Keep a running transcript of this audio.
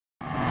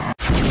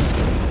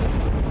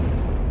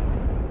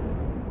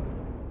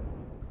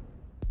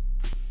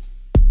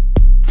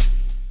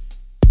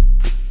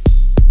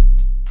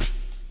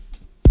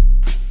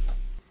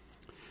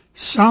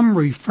Some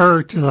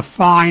refer to the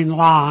fine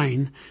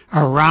line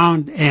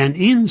around an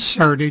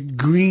inserted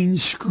green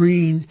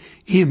screen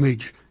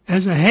image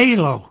as a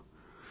halo,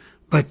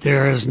 but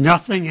there is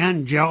nothing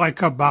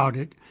angelic about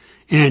it,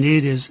 and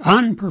it is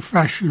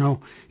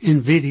unprofessional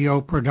in video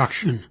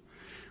production.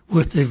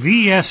 With the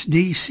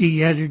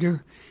VSDC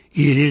Editor,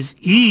 it is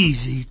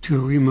easy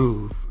to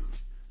remove.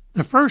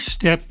 The first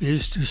step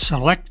is to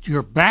select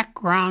your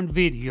background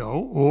video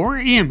or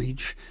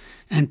image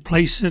and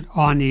place it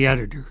on the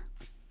editor.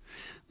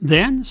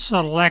 Then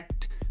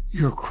select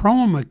your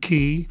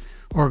Chroma-Key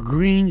or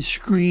green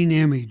screen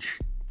image.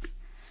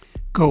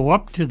 Go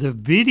up to the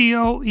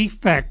Video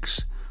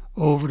Effects,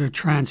 over to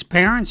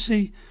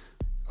Transparency,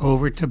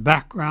 over to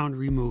Background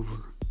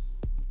Remover.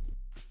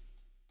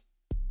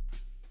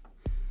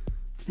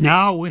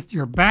 Now with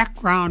your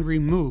background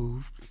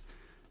removed,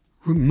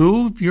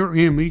 remove your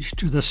image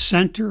to the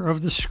center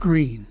of the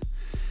screen.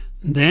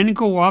 Then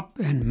go up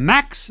and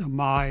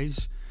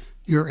maximize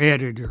your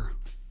editor.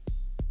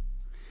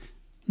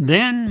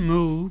 Then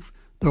move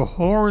the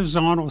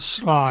horizontal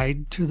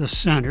slide to the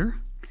center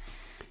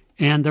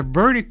and the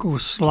vertical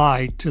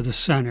slide to the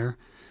center,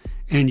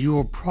 and you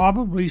will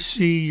probably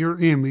see your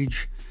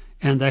image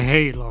and the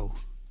halo.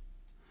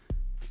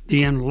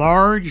 The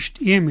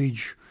enlarged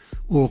image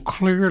will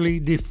clearly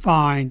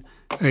define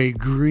a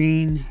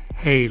green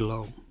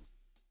halo.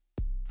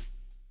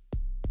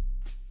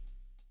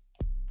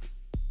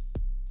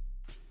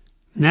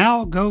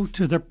 Now go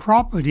to the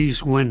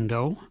Properties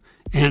window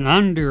and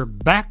under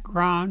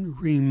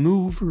Background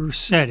Remover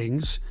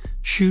Settings,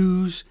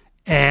 choose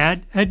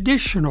Add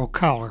Additional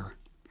Color.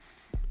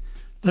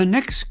 The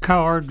next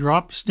color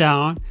drops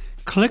down,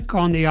 click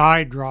on the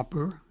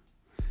eyedropper,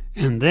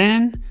 and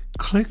then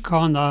click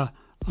on the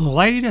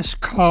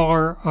latest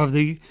color of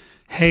the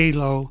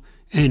halo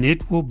and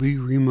it will be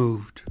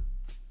removed.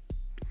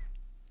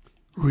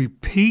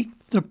 Repeat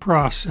the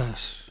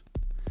process.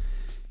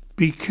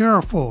 Be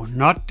careful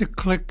not to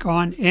click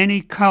on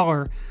any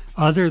color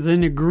other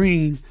than the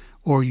green,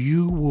 or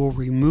you will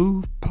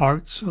remove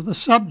parts of the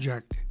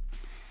subject.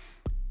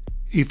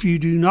 If you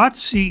do not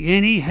see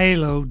any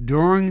halo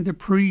during the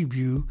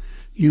preview,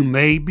 you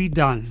may be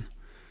done.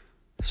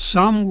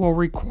 Some will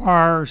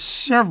require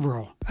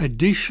several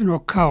additional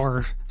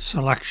color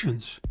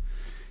selections.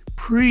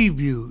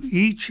 Preview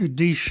each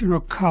additional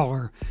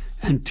color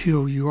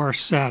until you are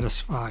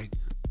satisfied.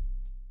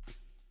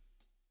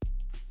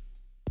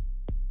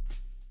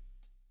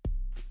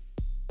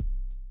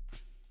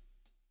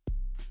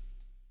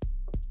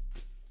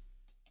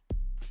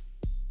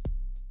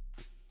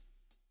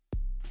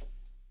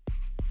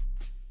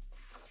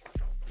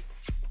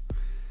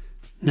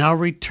 Now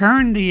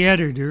return the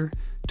editor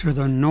to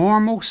the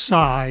normal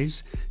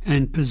size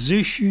and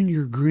position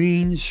your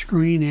green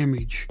screen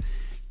image,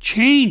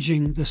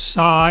 changing the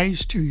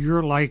size to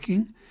your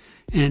liking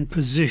and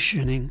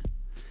positioning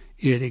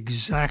it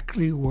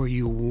exactly where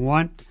you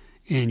want,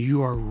 and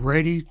you are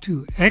ready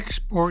to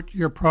export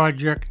your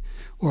project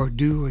or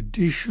do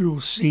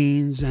additional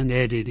scenes and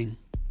editing.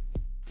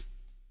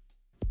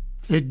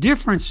 The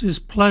difference is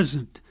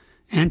pleasant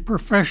and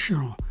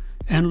professional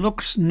and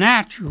looks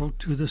natural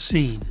to the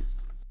scene.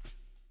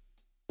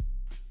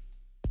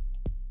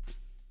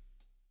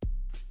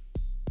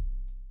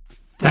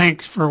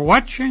 Thanks for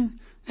watching,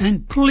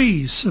 and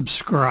please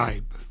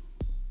subscribe.